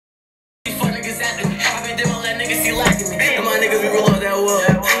liking me. And my niggas, we roll up that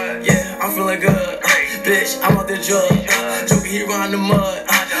wood. Yeah, I'm feeling good. Bitch, I'm out there drug. Joker, he run the mud.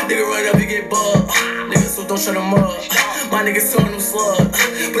 Nigga run up, you get bugged. Niggas, so don't shut him up. My niggas throwing them slug.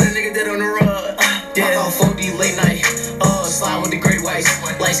 Put a nigga dead on the rug. Yeah, 4D late night. Slide with the great whites.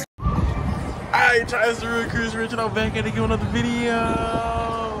 Like. Alright, try this real Chris Rich, and I'm back at it give another video.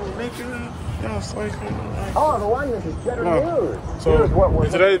 Nigga. Y'all so cool. Oh, the one is better news. So,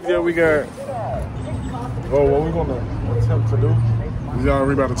 in today's video, we got. Oh, what we're gonna attempt to do. Y'all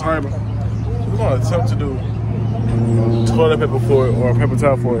read about the title. We're gonna attempt to do toilet paper for it or paper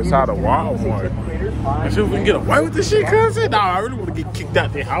towel for it inside a Walmart. And see if we can get away with this shit, cuz. Nah, I really want to get kicked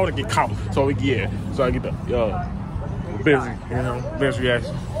out there. I want to get caught. So we so I get the busy, best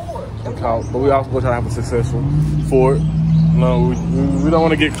reaction. But we also gonna try to have a successful for it. No, we don't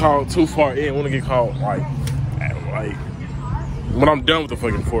want to get caught too far in. We want to get caught like when I'm done with the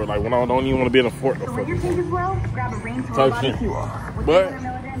fucking fort, like when I don't even want to be in a fort. Type shit. But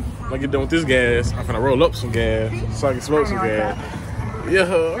when I get done with this gas, I'm finna roll up some gas so I can smoke some gas. Yeah,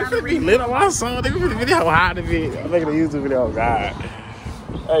 we finna be lit on my song. They finna video hot to be. I'm making a YouTube video. Oh God.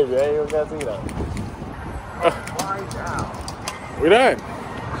 Hey man, you got to see that. We done.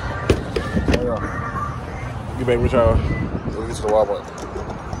 Get back with y'all. We'll get to the Walmart.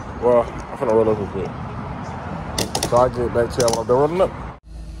 Well, I'm finna roll up real quick. So I'll get back to y'all when I'm done rolling up.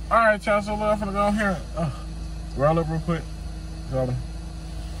 Alright, y'all, so I'm finna go here. Roll up real quick. Yo,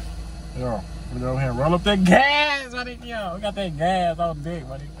 I'm gonna go here and roll up that gas, buddy. Yo, we got that gas on deck,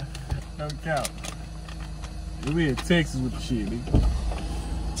 buddy. No count. We in Texas with the shit, nigga.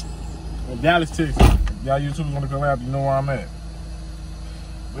 In Dallas, Texas. Y'all YouTubers wanna come out, you know where I'm at.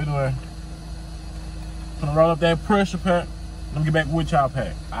 But anyway, gonna roll up that pressure pack. Let me get back with y'all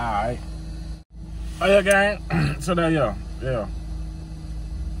pack. Alright. Oh yeah, gang. So there y'all. Yeah.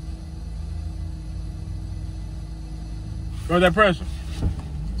 Go with that pressure.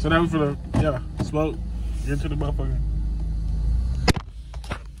 So now we finna, smoke. Get to the motherfucker.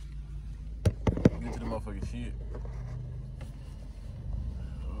 Get to the motherfucking shit.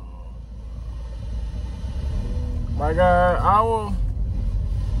 My God, I will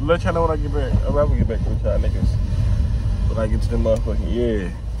let y'all know when I get back. I'm gonna get back with y'all niggas. When I get to the motherfucking, yeah.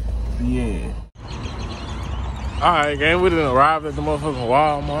 Alright, gang, we done arrived at the motherfucking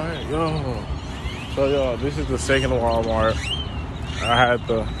Walmart. Yo. So, yo, this is the second Walmart. I had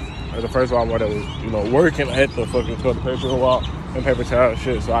the first Walmart that was, working at the fucking toilet paper wall and paper towel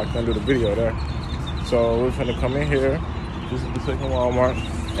shit, so I couldn't do the video there. So, we're finna come in here. This is the second Walmart.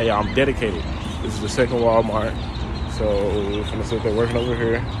 Hey, y'all, I'm dedicated. This is the second Walmart. So, we're finna sit there working over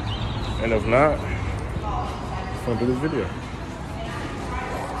here. And if not, I'm gonna do this video.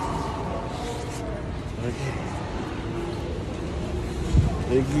 Let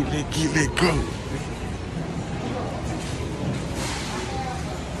go.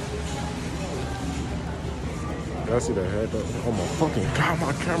 Y'all see that head though? Oh my fucking God,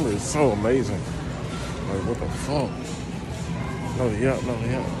 my camera is so amazing. Like, what the fuck? No, yeah.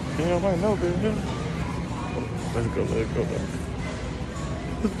 Can nobody know, baby? Let's go. Let's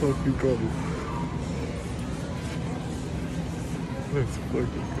fucking go. Let's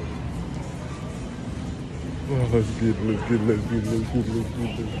fucking go. Oh, let's get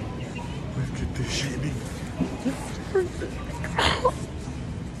this shit, nigga.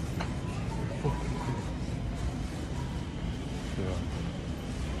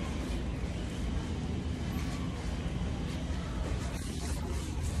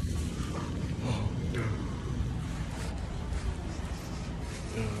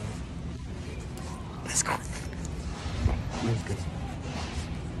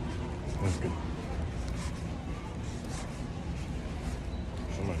 Let's go.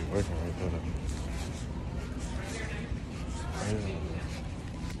 Somebody working right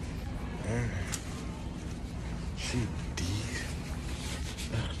there. She decent.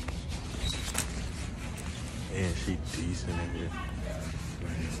 Yeah, she decent in here.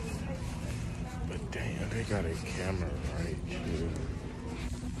 But damn, they got a camera right here.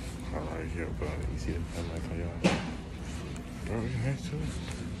 Right here, bro. You see the camera for y'all? Bro, you next to it?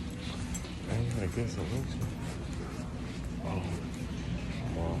 Man, you like this, it looks like. Oh.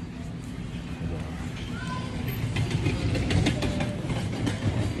 Wow.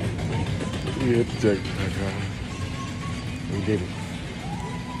 We hit the jacket, we did it.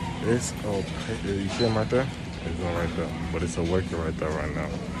 It's okay. You see him right there? It's going right there. But it's a worker right there right now.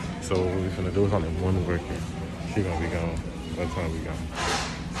 So what we're finna do is only one worker. She gonna be gone. That's time we gone.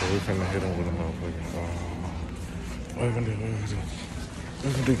 So we're finna hit him with a motherfucker. What we gonna do? What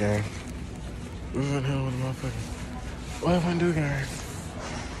we gonna do, gang? We're finna hit him with a motherfucker. What we gonna do, gang?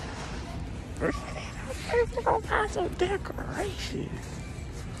 We're gonna find some decorations.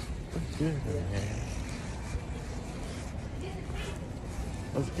 Let's get it, man.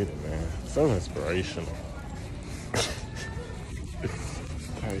 Let's get it, man. So inspirational.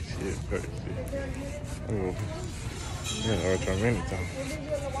 Tight shit. Oh, yeah, I'll try many times.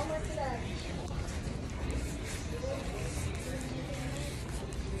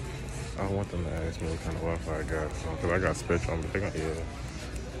 I want them to ask me what kind of Wi-Fi I got, because I got Spectrum, but they got, yeah.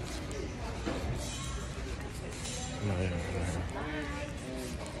 No.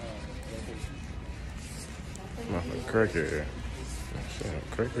 Nothing cricket.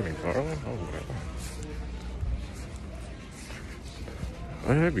 Shit, cricket in Garland? Oh, man.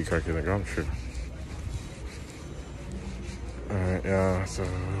 Oh, that'd be cricket in Garland, I'm sure. Alright, yeah, so...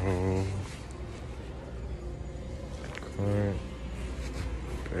 Current...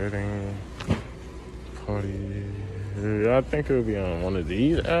 Betting... Party... Yeah, I think it'll be on one of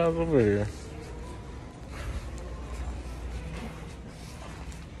these apps over here.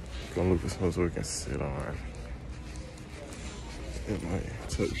 Gonna look at something so we can sit on. It might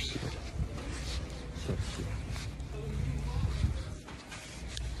touch shit.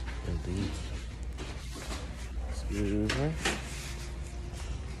 Indeed. Excuse me.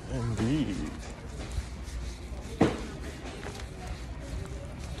 Indeed.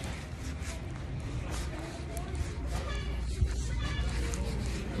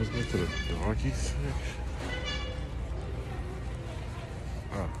 Let's go to the doggy section.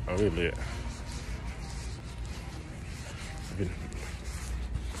 Oh, we lit.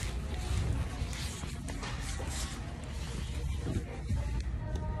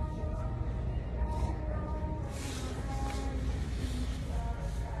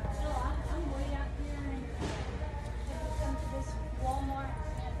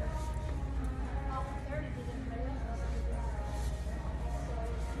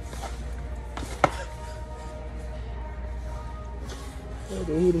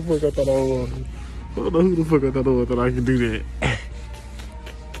 Who the fuck I thought I was? I don't know who the fuck I thought I was that I could do that.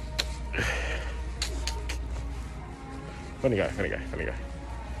 Funny guy.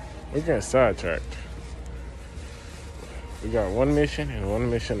 We're getting sidetracked. We got one mission and one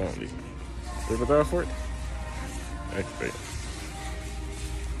mission only. Paper towel for it? Activate.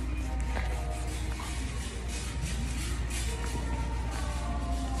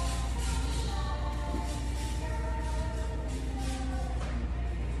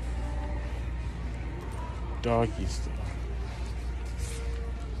 Doggy stuff.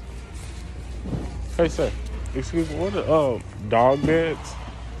 Hey, sir. Excuse me. What are dog beds?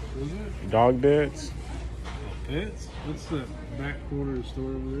 Is it? Dog beds? Pets? What's the back corner of the store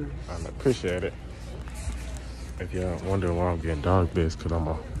over there? I appreciate it. If y'all wondering why I'm getting dog beds, because I'm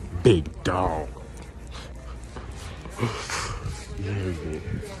a big dog. Yeah.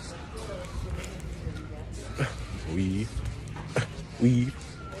 Weave.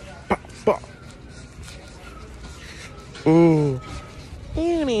 Pop. Ooh.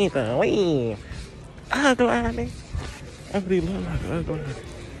 You need to weave. Ugly. Ugly look like ugly.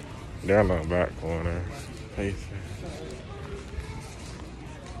 Down the back corner. Face.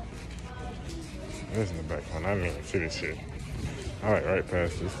 This is the back corner. I didn't even see this shit. Alright, right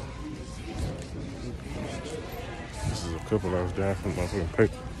past this. This is a couple I was down from my fucking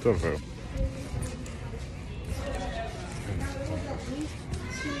paper. Telephone.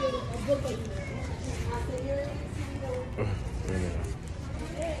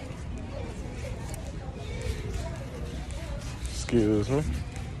 Excuse me.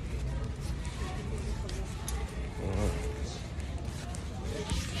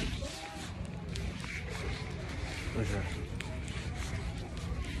 Okay.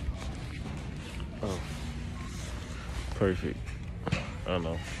 Oh. Perfect. Oh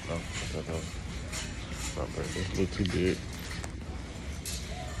no. Not perfect. It's a little too big.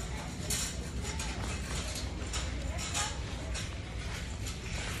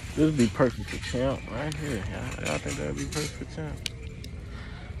 This would be perfect for champ right here. Y'all think that would be perfect for champ?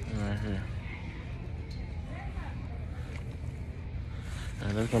 Right here.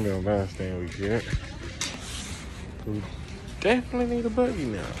 And that's gonna be the last thing we get. We definitely need a buggy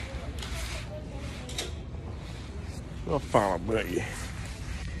now. We'll follow a buggy.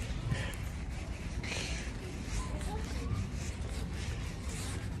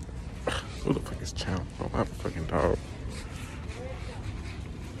 Who the fuck is champ? I don't have a fucking dog.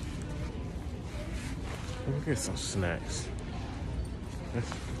 We'll get some snacks. We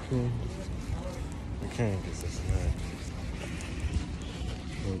can get some snacks.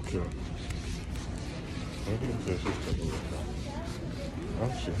 Okay. Maybe it's just a little bit.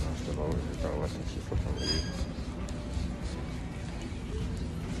 Oh shit, I'm still over here. Got watching shit for some reason.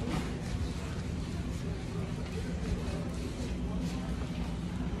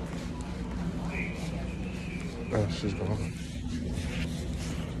 Oh, she's gone.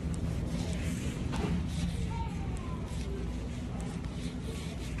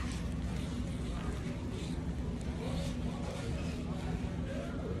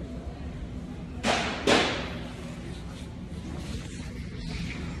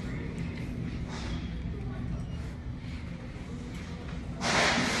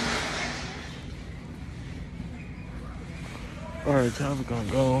 All right, y'all, we're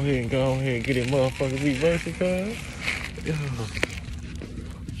gonna go ahead and get it motherfucking reversed, cuz. Yo.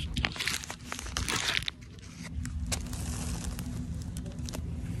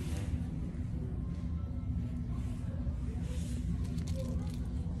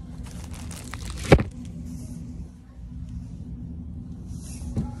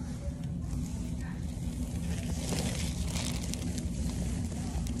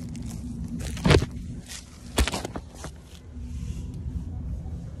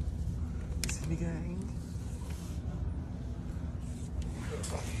 City gang.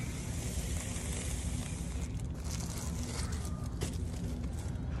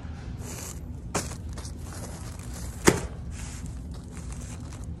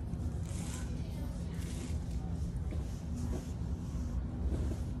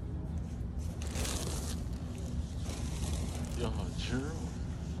 Yo, Gerald.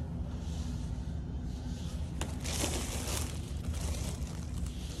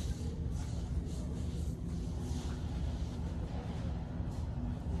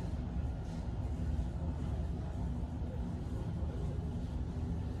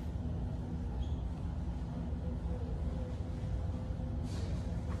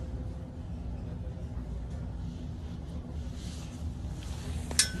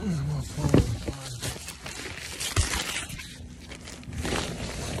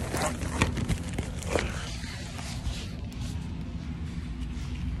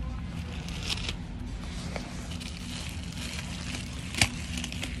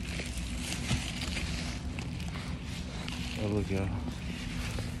 Oh, look, y'all.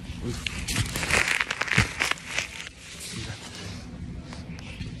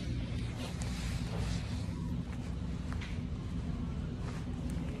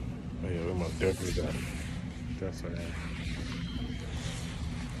 Oh, yeah, we most definitely got it. That's all right.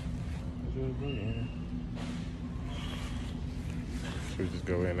 Should we just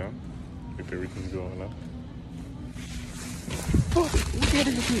go in now? If everything's going now? Oh, what's the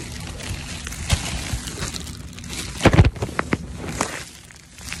other shit?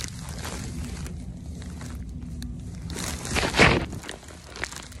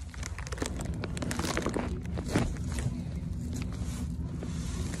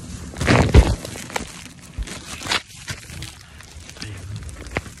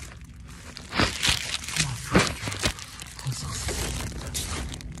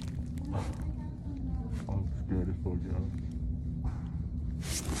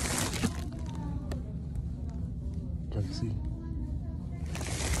 Can you see?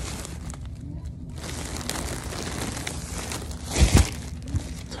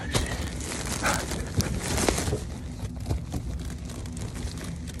 Type shit.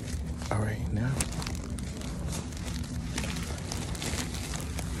 All right, now.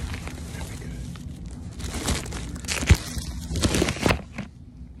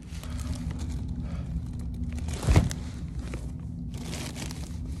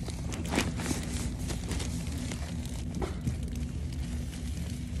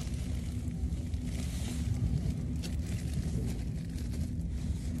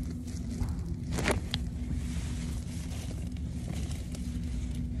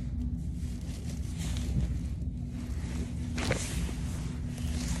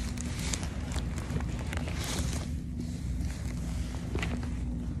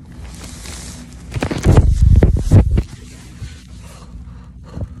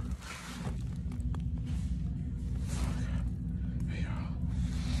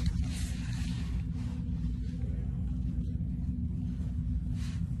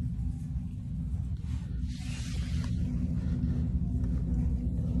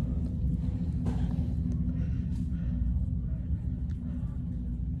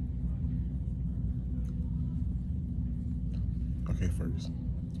 Okay, first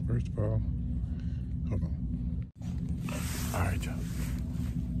of all, hold on. All right, y'all.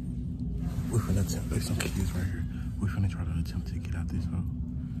 We're finna attempt, there's some kids right here. We're finna try to attempt to get out this hole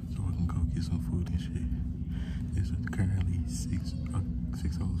so we can go get some food and shit. It's currently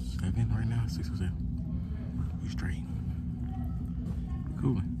 6:07 right now, 6:07. We straight.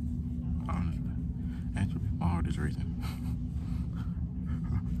 Cool. Honestly. Actually, my heart is racing.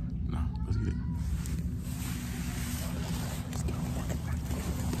 Nah, let's get it.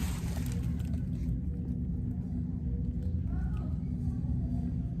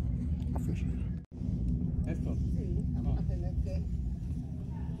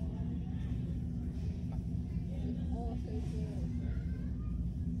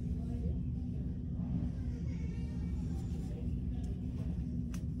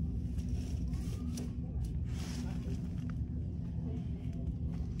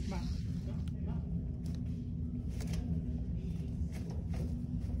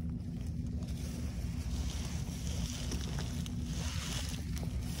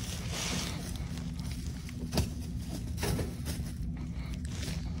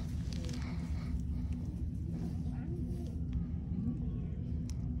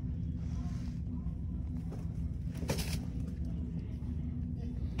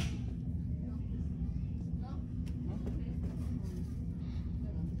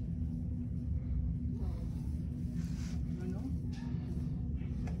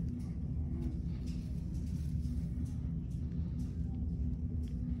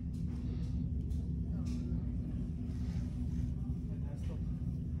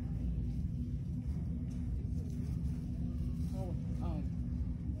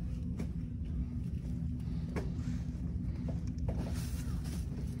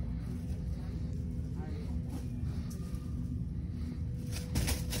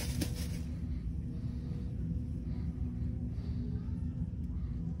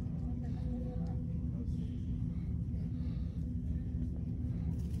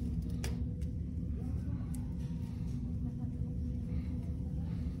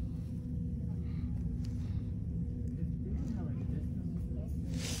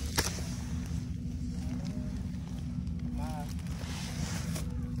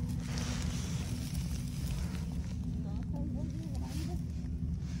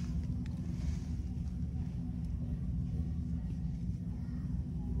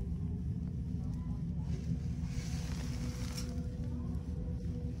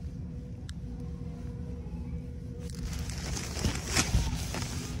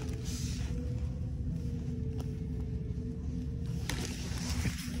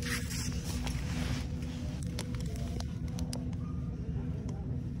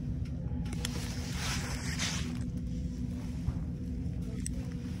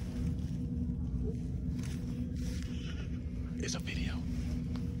 Here's a video.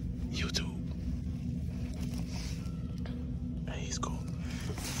 YouTube. Hey, he's cool.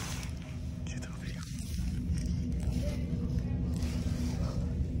 YouTube video.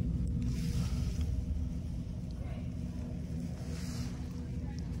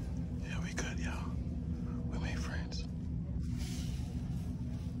 Yeah, we good, y'all. We made friends.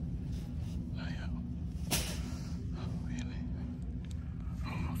 Not yet. Oh, really? Oh,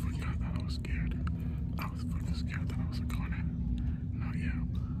 motherfucker, I thought I was scared. I was fucking scared. I thought I was a corner. No, yeah.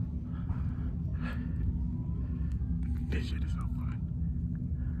 This shit is so fun.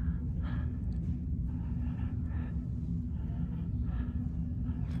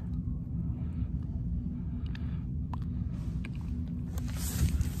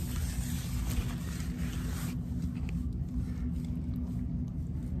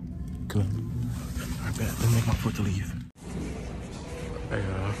 Cool. I bet. Let me make my foot to leave. Hey,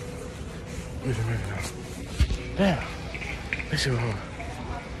 listen. Damn. This shit was hard.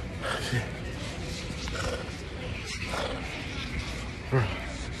 Shit. Bro.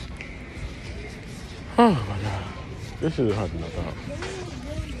 Oh my God. This shit is hard than I thought.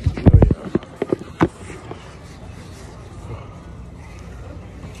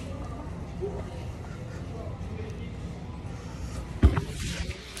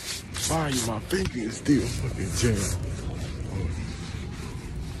 Why are you my finger is still fucking jammed?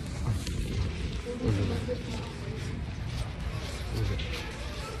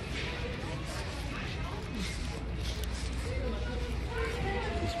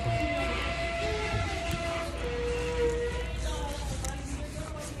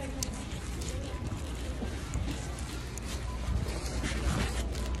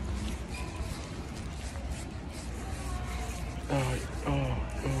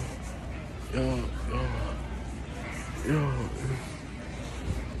 Yo.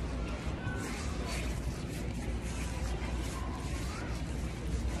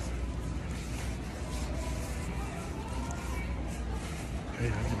 Hey,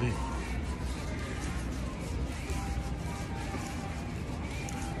 how's it been?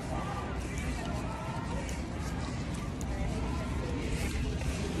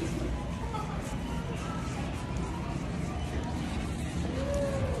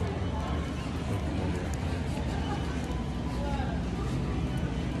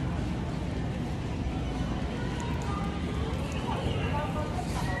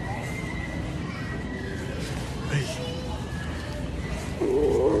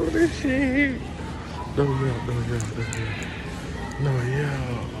 Oh, this shit. No, yeah.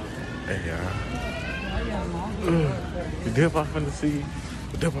 Hey, y'all. The dip off in the sea.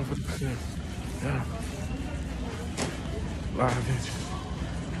 The dip off in the sea. Yeah. Live adventure.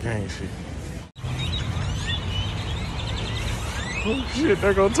 Gang shit. Oh, shit.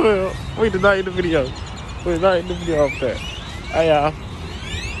 There go 12. We did not end the video. We did not end the video off that. Hey, y'all.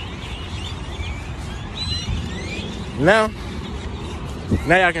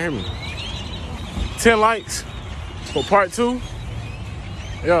 Now y'all can hear me. 10 likes for part 2.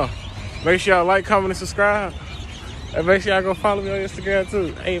 Yeah. Make sure y'all like, comment, and subscribe. And make sure y'all go follow me on Instagram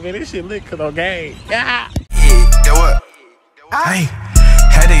too. Hey man, this shit lit cause on gang. Yeah. Get what? Hey,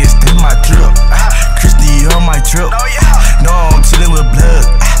 had to extend my trip. Christy on my trip. No, I'm chillin' with blood.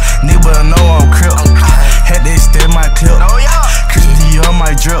 Nigga know I'm crip. Had to extend my clip. Christy on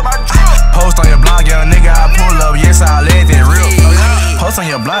my drip. Post on your blog, young nigga, I pull up. Yes, I let it rip. Post on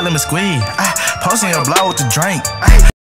your blog, let me squeeze. Post on your blog with the drink.